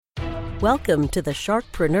Welcome to the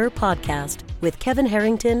Sharkpreneur Podcast with Kevin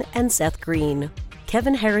Harrington and Seth Green.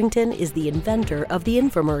 Kevin Harrington is the inventor of the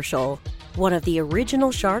infomercial, one of the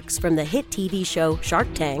original sharks from the hit TV show Shark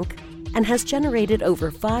Tank, and has generated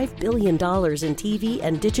over $5 billion in TV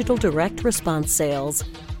and digital direct response sales.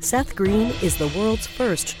 Seth Green is the world's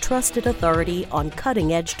first trusted authority on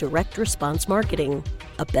cutting-edge direct response marketing,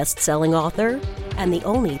 a best-selling author, and the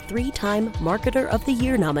only 3-time Marketer of the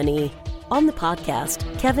Year nominee. On the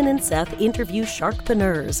podcast, Kevin and Seth interview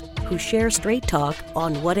sharkpreneurs who share straight talk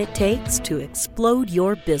on what it takes to explode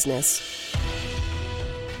your business.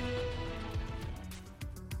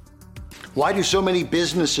 Why do so many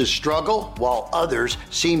businesses struggle while others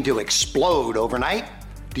seem to explode overnight?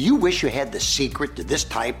 Do you wish you had the secret to this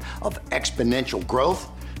type of exponential growth?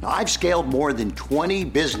 Now, I've scaled more than 20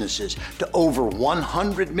 businesses to over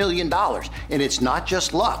 $100 million, and it's not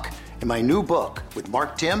just luck. In my new book with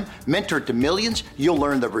Mark Tim, Mentor to Millions, you'll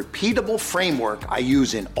learn the repeatable framework I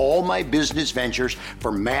use in all my business ventures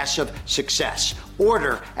for massive success.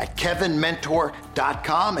 Order at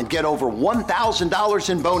kevinmentor.com and get over $1,000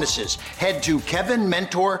 in bonuses. Head to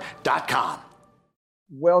kevinmentor.com.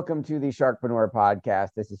 Welcome to the Sharkpreneur Podcast.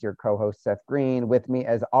 This is your co-host, Seth Green. With me,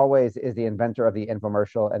 as always, is the inventor of the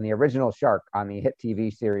infomercial and the original shark on the hit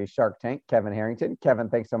TV series Shark Tank, Kevin Harrington. Kevin,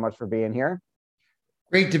 thanks so much for being here.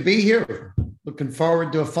 Great to be here. Looking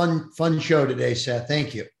forward to a fun show today, Seth.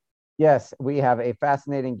 Thank you. Yes, we have a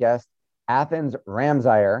fascinating guest, Athens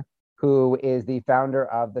Ramsire, who is the founder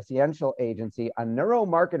of the Sciential agency, a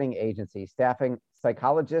neuromarketing agency staffing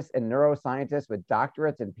psychologists and neuroscientists with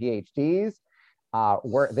doctorates and PhDs.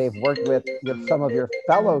 They've worked with some of your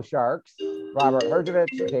fellow sharks, Robert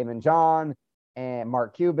Herjavec, Damon John, and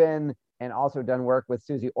Mark Cuban, and also done work with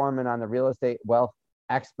Susie Orman on the Real Estate Wealth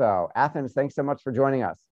Expo. Athens, thanks so much for joining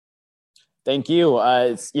us. Thank you.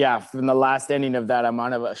 From the last ending of that, I'm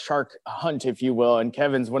on a shark hunt, if you will, and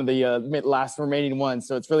Kevin's one of the last remaining ones.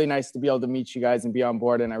 So it's really nice to be able to meet you guys and be on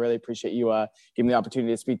board, and I really appreciate you giving me the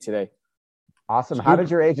opportunity to speak today. Awesome. How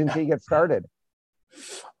did your agency get started?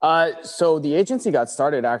 So the agency got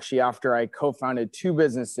started actually after I co-founded 2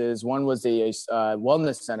 businesses. One was a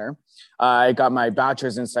wellness center. I got my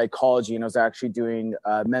bachelor's in psychology and I was actually doing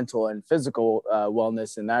mental and physical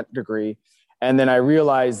wellness in that degree. And then I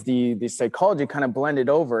realized the psychology kind of blended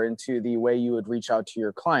over into the way you would reach out to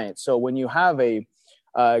your client. So when you have a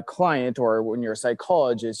client or when you're a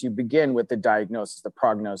psychologist, you begin with the diagnosis, the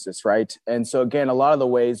prognosis, right? And so again, a lot of the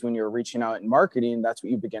ways when you're reaching out in marketing, that's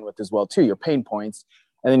what you begin with as well too, your pain points,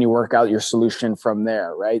 and then you work out your solution from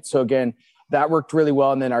there, right? So again, that worked really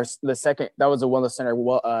well. And then the second, that was a wellness center,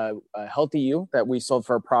 Healthy You, that we sold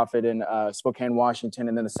for a profit in Spokane, Washington.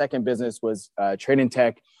 And then the second business was Trade and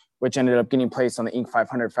Tech, which ended up getting placed on the Inc.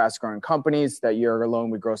 500 fast growing companies. That year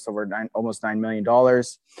alone, we grossed over almost $9 million.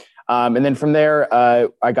 And then from there,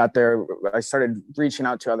 I started reaching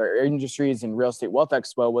out to other industries, and Real Estate Wealth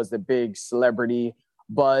Expo was the big celebrity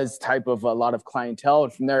buzz type of a lot of clientele.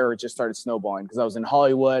 And from there, it just started snowballing because I was in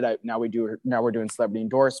Hollywood. Now we're doing celebrity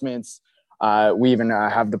endorsements. We even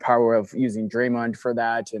have the power of using Draymond for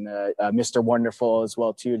that, and Mr. Wonderful as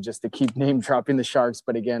well too, just to keep name dropping the Sharks.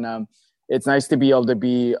 But again, it's nice to be able to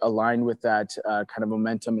be aligned with that kind of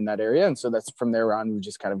momentum in that area. And so that's from there on, we've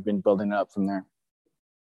just kind of been building it up from there.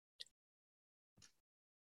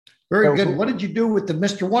 Very good. What did you do with the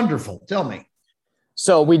Mr. Wonderful? Tell me.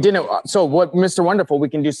 So what Mr. Wonderful, we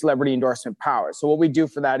can do celebrity endorsement power. So what we do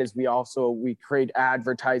for that is we create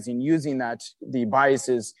advertising using the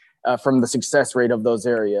biases from the success rate of those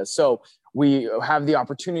areas. So we have the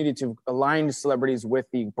opportunity to align celebrities with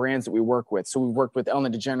the brands that we work with. So we worked with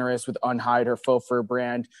Ellen DeGeneres with Unhide, her faux fur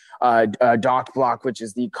brand, Doc Block, which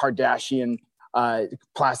is the Kardashian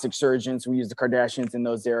plastic surgeons. We use the Kardashians in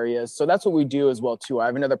those areas. So that's what we do as well too. I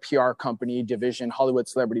have another PR company division, Hollywood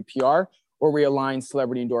Celebrity PR, where we align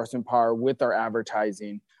celebrity endorsement power with our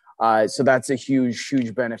advertising. So that's a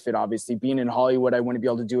huge benefit. Obviously, being in Hollywood, I wouldn't be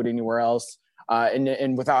able to do it anywhere else.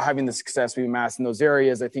 And without having the success we've amassed in those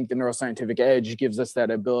areas, I think the neuroscientific edge gives us that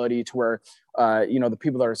ability to where, the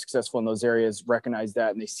people that are successful in those areas recognize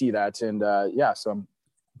that and they see that. And so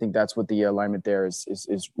I think that's what the alignment there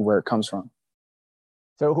is where it comes from.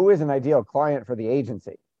 So who is an ideal client for the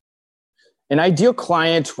agency? An ideal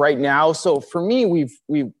client right now. So for me,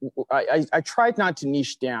 I tried not to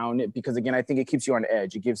niche down because again, I think it keeps you on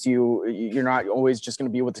edge. It gives you're not always just going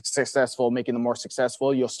to be with the successful, making them more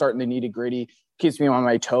successful. You'll start in the nitty gritty, keeps me on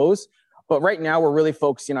my toes. But right now we're really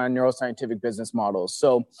focusing on neuroscientific business models.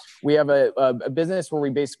 So we have a business where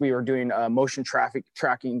we basically are doing motion traffic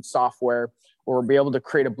tracking software where we'll be able to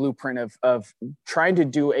create a blueprint of trying to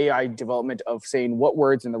do AI development of saying what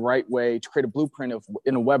words in the right way to create a blueprint of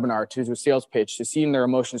in a webinar to do a sales pitch, to seeing their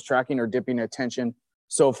emotions tracking or dipping attention,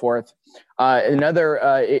 so forth. Another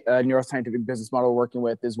neuroscientific business model we're working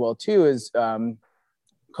with as well too is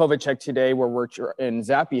COVID Check Today, where we're in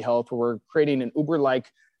Zappy Health, where we're creating an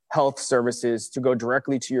Uber-like health services to go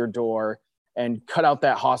directly to your door and cut out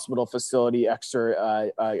that hospital facility extra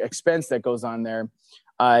expense that goes on there.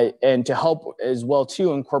 And to help as well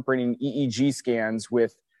too, incorporating EEG scans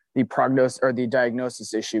with the prognosis or the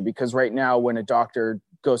diagnosis issue, because right now when a doctor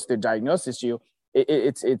goes through diagnosis issue,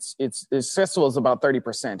 it's successful is about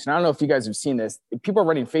 30%. And I don't know if you guys have seen this. People are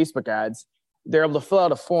running Facebook ads. They're able to fill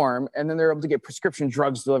out a form and then they're able to get prescription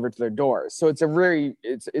drugs delivered to their doors. So it's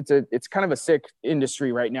kind of a sick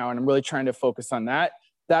industry right now. And I'm really trying to focus on that.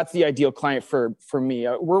 That's the ideal client for me.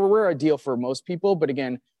 We're ideal for most people, but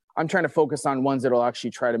again, I'm trying to focus on ones that will actually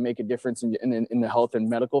try to make a difference in the health and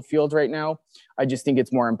medical field right now. I just think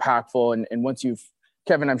it's more impactful. And once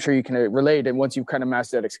Kevin, I'm sure you can relate. And once you've kind of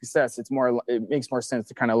mastered that success, it makes more sense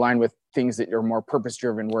to kind of align with things that are more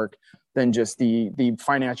purpose-driven work than just the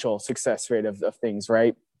financial success rate of things,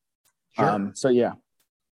 right? Sure. So yeah.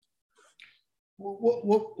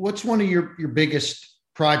 What's one of your biggest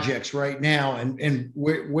projects right now, and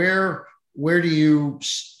where do you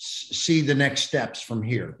see the next steps from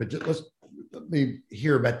here? But let me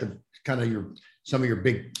hear about the kind of some of your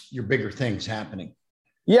bigger things happening.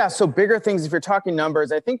 Yeah, so bigger things, if you're talking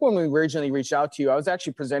numbers, I think when we originally reached out to you, I was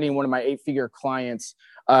actually presenting one of my 8-figure clients,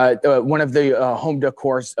 one of the home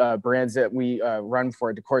decor brands that we run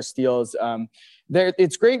for, Decor Steels.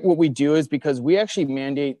 It's great what we do is because we actually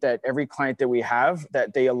mandate that every client that we have,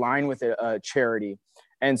 that they align with a charity.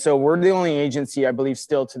 And so we're the only agency, I believe,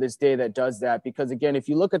 still to this day that does that. Because again, if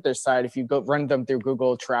you look at their site, if you go run them through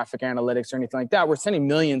Google traffic analytics or anything like that, we're sending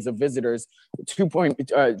millions of visitors,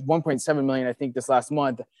 1.7 million, I think, this last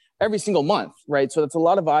month, every single month, right? So that's a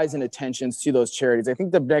lot of eyes and attentions to those charities. I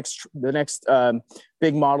think the next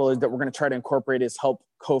big model is that we're going to try to incorporate is help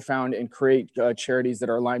co-found and create charities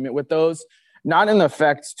that are alignment with those. Not in the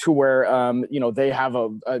effect to where they have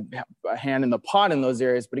a hand in the pot in those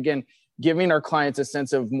areas, but again, giving our clients a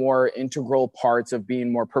sense of more integral parts of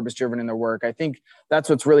being more purpose-driven in their work. I think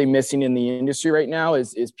that's what's really missing in the industry right now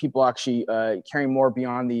is people actually caring more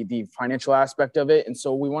beyond the financial aspect of it. And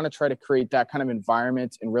so we want to try to create that kind of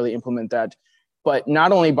environment and really implement that, but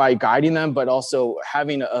not only by guiding them, but also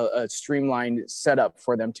having a streamlined setup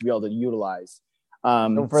for them to be able to utilize.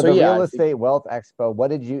 So for the Real Estate Wealth Expo,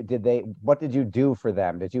 what did you do for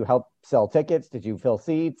them? Did you help sell tickets? Did you fill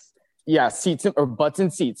seats? Yeah, seats or butts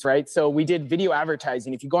and seats, right? So we did video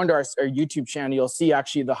advertising. If you go into our YouTube channel, you'll see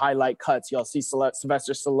actually the highlight cuts. You'll see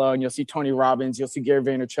Sylvester Stallone, you'll see Tony Robbins, you'll see Gary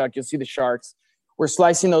Vaynerchuk, you'll see the Sharks. We're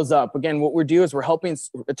slicing those up. Again, what we do is we're helping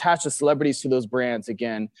attach the celebrities to those brands.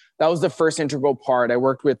 Again, that was the first integral part. I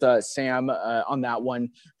worked with Sam on that one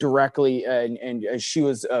directly, and she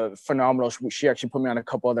was phenomenal. She actually put me on a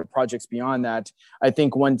couple other projects beyond that. I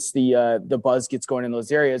think once the buzz gets going in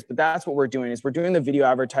those areas, but that's what we're doing is we're doing the video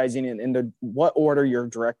advertising in what order you're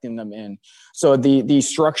directing them in. So the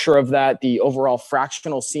structure of that, the overall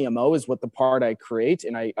fractional CMO is what the part I create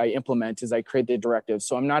and I implement is I create the directive.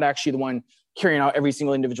 So I'm not actually the one carrying out every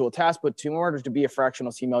single individual task, but in order to be a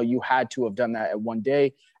fractional CMO, you had to have done that at one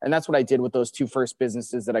day. And that's what I did with those two first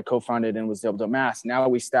businesses that I co-founded and was able to amass. Now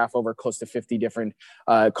we staff over close to 50 different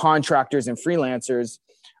contractors and freelancers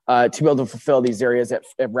to be able to fulfill these areas at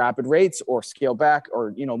rapid rates or scale back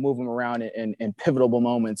or, move them around in pivotal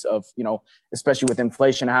moments of, especially with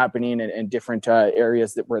inflation happening and different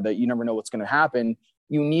areas where you never know what's going to happen.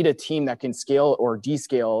 You need a team that can scale or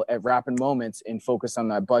descale at rapid moments and focus on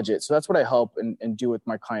that budget. So that's what I help and do with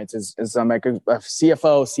my clients is I'm like a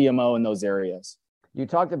CFO, CMO in those areas. You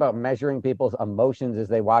talked about measuring people's emotions as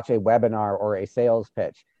they watch a webinar or a sales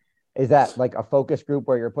pitch. Is that like a focus group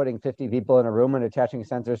where you're putting 50 people in a room and attaching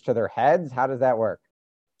sensors to their heads? How does that work?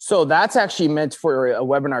 So that's actually meant for a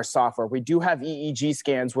webinar software. We do have EEG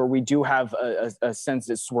scans where we do have a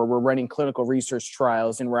census where we're running clinical research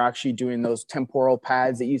trials and we're actually doing those temporal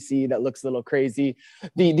pads that you see that looks a little crazy.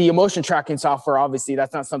 The emotion tracking software, obviously,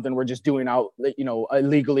 that's not something we're just doing out,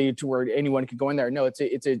 illegally to where anyone could go in there. No,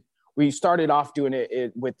 we started off doing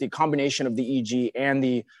it with the combination of the EEG and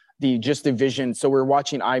the vision. So we're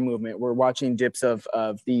watching eye movement. We're watching dips of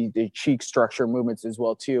the cheek structure movements as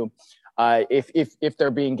well too. If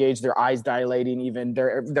they're being engaged, their eyes dilating, even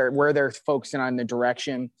where they're focusing on the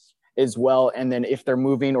direction as well. And then if they're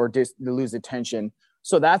moving or they lose attention.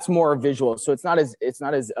 So that's more visual. So it's not as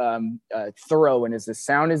thorough and as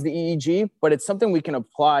sound as the EEG, but it's something we can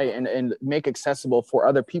apply and make accessible for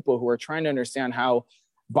other people who are trying to understand how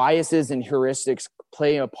biases and heuristics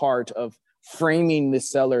play a part of framing the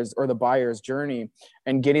seller's or the buyer's journey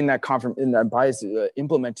and getting that bias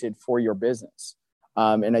implemented for your business.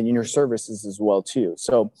 And in your services as well too.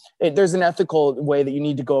 So there's an ethical way that you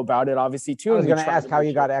need to go about it, obviously too. I was going to ask how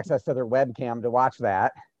you got access to their webcam to watch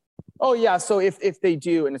that. Oh yeah. So if they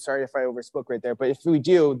do, and sorry if I overspoke right there, but if we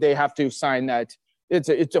do, they have to sign that.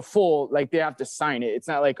 It's a full, like they have to sign it. It's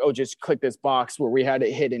not like, oh, just click this box where we had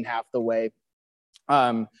it hidden half the way.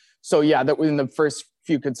 So yeah, that within the first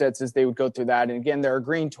few consensus, they would go through that. And again, they're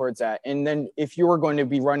agreeing towards that. And then if you were going to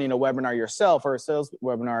be running a webinar yourself or a sales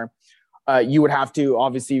webinar, you would have to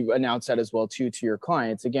obviously announce that as well too to your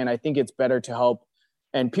clients. Again, I think it's better to help,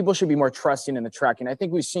 and people should be more trusting in the tracking. I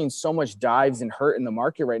think we've seen so much dives and hurt in the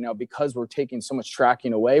market right now because we're taking so much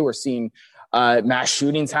tracking away. We're seeing mass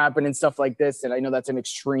shootings happen and stuff like this. And I know that's an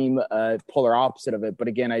extreme polar opposite of it. But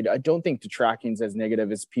again, I don't think the tracking is as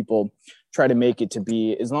negative as people try to make it to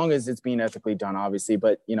be, as long as it's being ethically done, obviously.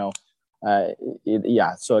 But,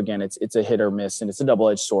 so again, it's a hit or miss, and it's a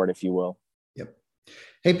double-edged sword, if you will. Yep.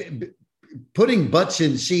 Hey, putting butts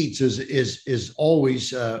in seats is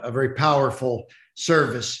always a very powerful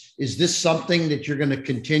service. Is this something that you're going to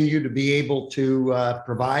continue to be able to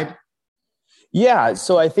provide? Yeah.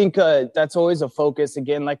 So I think that's always a focus.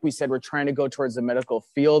 Again, like we said, we're trying to go towards the medical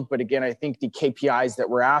field. But again, I think the KPIs that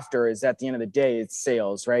we're after is at the end of the day, it's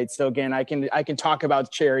sales, right? So again, I can talk about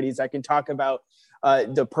charities. I can talk about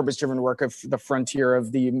the purpose-driven work of the frontier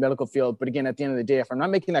of the medical field. But again, at the end of the day, if I'm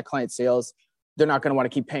not making that client sales, they're not going to want to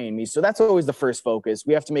keep paying me. So that's always the first focus.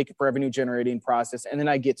 We have to make it a revenue generating process. And then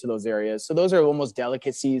I get to those areas. So those are almost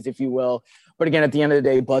delicacies, if you will. But again, at the end of the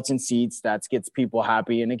day, butts and seats, that gets people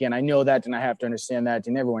happy. And again, I know that, and I have to understand that,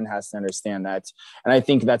 and everyone has to understand that. And I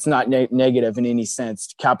think that's not negative in any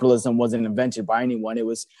sense. Capitalism wasn't invented by anyone. It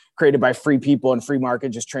was created by free people and free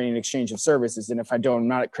market, just trading and exchange of services. And if I'm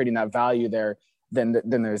not creating that value there, then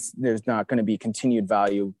there's not going to be continued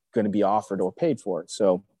value going to be offered or paid for.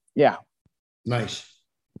 So yeah. Nice.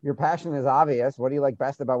 Your passion is obvious. What do you like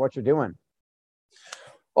best about what you're doing?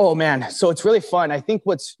 Oh man. So it's really fun. I think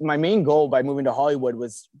what's my main goal by moving to Hollywood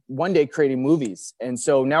was one day creating movies. And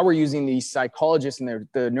so now we're using the psychologists and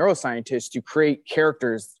the neuroscientists to create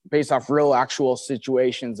characters based off real actual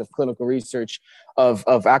situations of clinical research of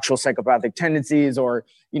actual psychopathic tendencies or,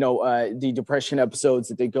 the depression episodes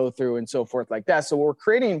that they go through and so forth like that. So we're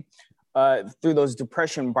creating through those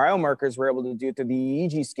depression biomarkers we're able to do through the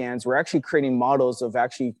EEG scans, we're actually creating models of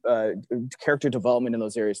actually character development in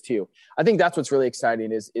those areas too. I think that's what's really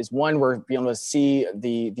exciting is one, we're being able to see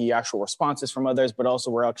the actual responses from others, but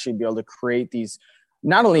also we're actually be able to create these,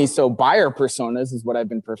 not only so buyer personas is what I've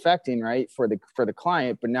been perfecting, right, for the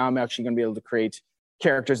client, but now I'm actually going to be able to create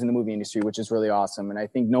characters in the movie industry, which is really awesome. And I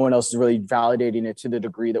think no one else is really validating it to the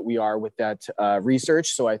degree that we are with that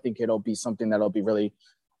research. So I think it'll be something that'll be really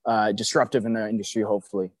disruptive in the industry,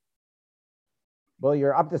 hopefully. Well,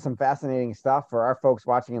 you're up to some fascinating stuff for our folks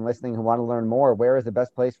watching and listening who want to learn more. Where is the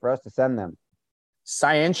best place for us to send them?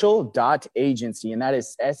 Sciential.agency, and that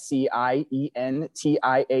is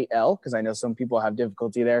SCIENTIAL, because I know some people have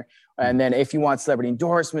difficulty there. And then if you want celebrity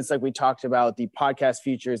endorsements, like we talked about, the podcast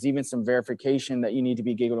features, even some verification that you need to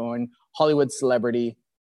be going,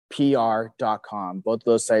 HollywoodCelebrityPR.com. Both of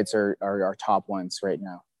those sites are our top ones right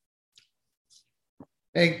now.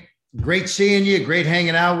 Hey, great seeing you. Great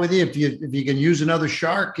hanging out with you. If you can use another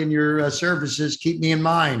shark in your services, keep me in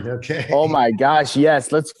mind. Okay. Oh my gosh.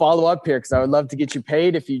 Yes. Let's follow up here because I would love to get you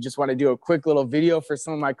paid if you just want to do a quick little video for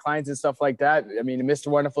some of my clients and stuff like that. I mean, Mr.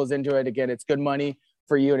 Wonderful is into it. Again, it's good money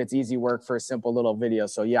for you and it's easy work for a simple little video.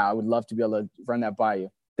 So yeah, I would love to be able to run that by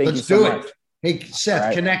you. Thank you so much. Hey,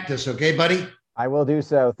 Seth, connect us. Okay, buddy. I will do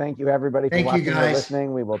so. Thank you, everybody, for watching and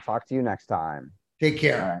listening. We will talk to you next time. Take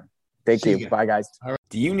care. All right. Thank you. Bye, guys. All right.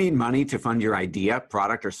 Do you need money to fund your idea,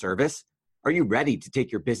 product, or service? Are you ready to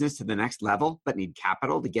take your business to the next level, but need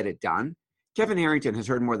capital to get it done? Kevin Harrington has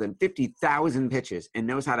heard more than 50,000 pitches and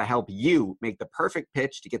knows how to help you make the perfect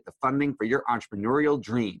pitch to get the funding for your entrepreneurial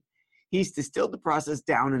dream. He's distilled the process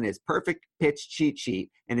down in his perfect pitch cheat sheet,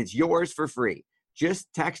 and it's yours for free.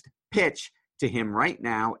 Just text PITCH to him right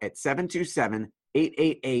now at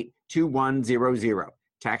 727-888-2100.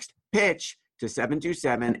 Text PITCH to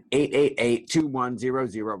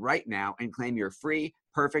 727-888-2100 right now and claim your free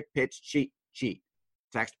perfect pitch cheat sheet.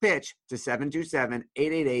 Text PITCH to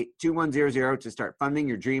 727-888-2100 to start funding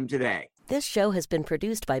your dream today. This show has been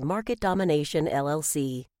produced by Market Domination,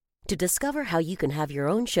 LLC. To discover how you can have your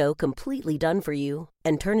own show completely done for you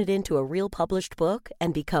and turn it into a real published book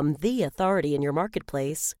and become the authority in your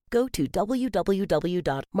marketplace, go to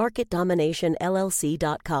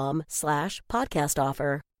www.marketdominationllc.com/podcast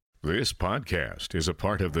offer. This podcast is a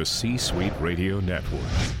part of the C-Suite Radio Network.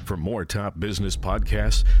 For more top business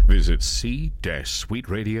podcasts, visit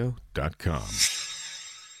c-suiteradio.com.